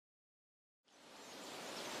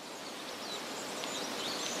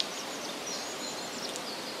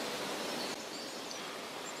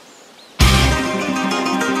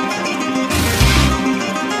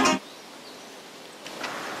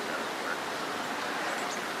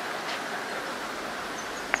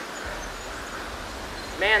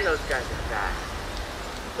Man, those guys are fast.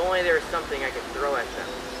 If only there was something I could throw at them.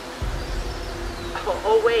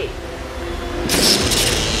 Oh wait.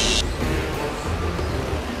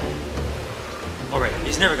 Alright,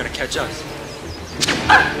 he's never gonna catch us.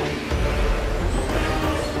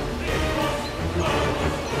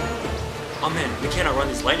 Oh man, we cannot run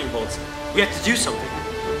these lightning bolts. We have to do something.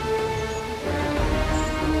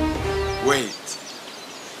 Wait.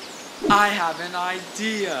 I have an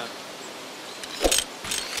idea.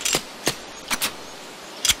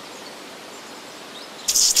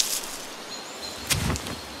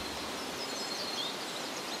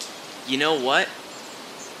 You know what?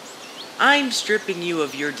 I'm stripping you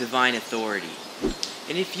of your divine authority.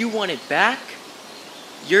 And if you want it back,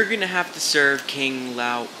 you're gonna have to serve King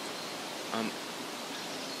Laomedon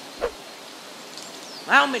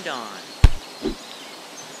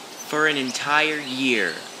for an entire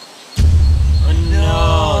year.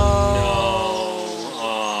 No.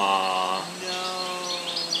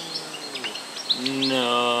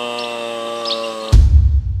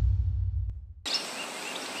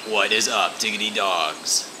 What is up, diggity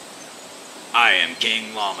dogs? I am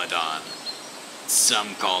King Laomedon.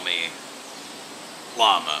 Some call me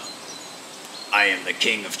Llama. I am the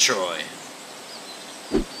king of Troy.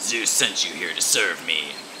 Zeus sent you here to serve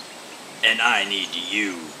me, and I need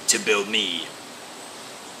you to build me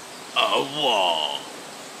a wall.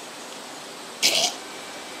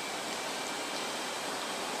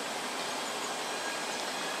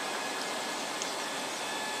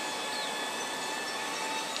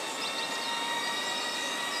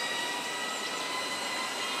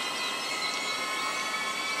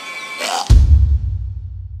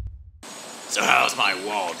 So how's my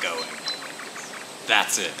wall going?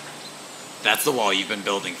 That's it. That's the wall you've been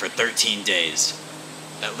building for 13 days.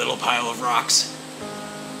 That little pile of rocks.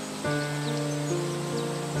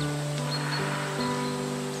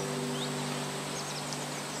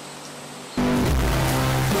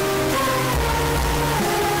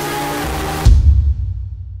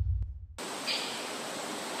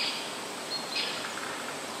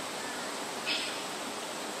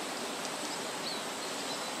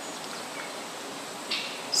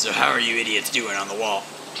 So how are you idiots doing on the wall?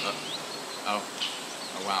 Oh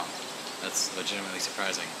wow. That's legitimately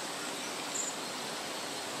surprising.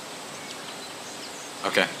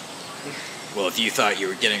 Okay. Well, if you thought you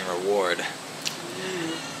were getting a reward,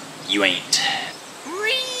 you ain't.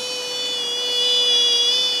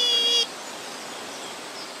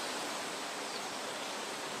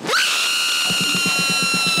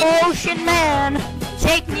 Ocean man,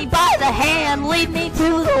 take me by the hand, lead me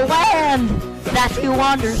to the land that you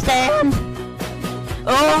understand.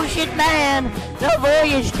 Ocean man, the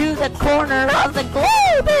voyage to the corner of the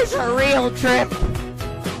globe is a real trip.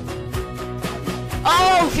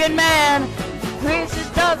 Ocean man, princess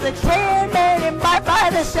of the tan and imbibed by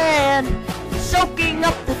the sand, soaking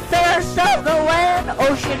up the thirst of the land.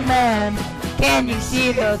 Ocean man, can you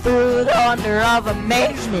see through the wonder of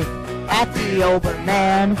amazement at the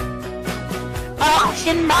Oberman?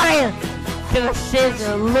 Ocean man, this is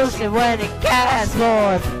elusive when it casts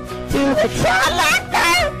forth to the childlike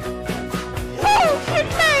land. Ocean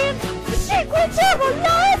man, the secrets of a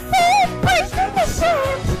life form placed in the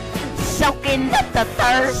sand, soaking up the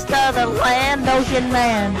thirst of the land. Ocean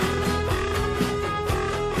man.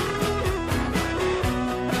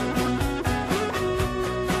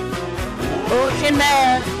 Ocean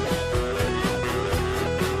man.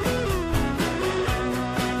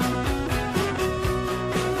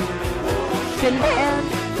 Ocean man.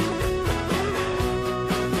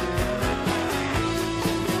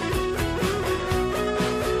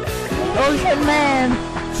 Ocean man,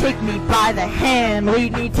 take me by the hand,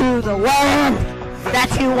 lead me to the land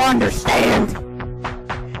that you understand.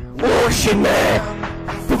 Ocean man,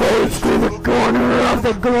 the voyage to the corner of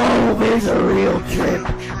the globe is a real trip.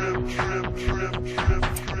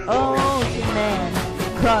 Ocean man,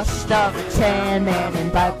 crust of the tan and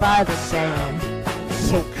imbibed by the sand,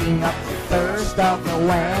 soaking up the thirst of the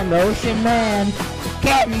land. Ocean man,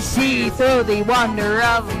 can you see through the wonder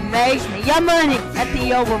of amazement? Your money at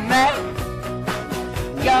the Oberman.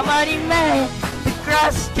 Your money man, the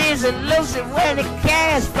crust is elusive when it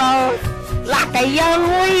casts forth like a young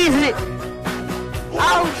weasel.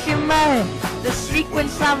 Ocean man, the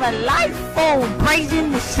sequence of a life form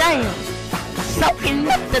praising the sand, soaking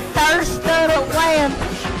up the thirst of the land.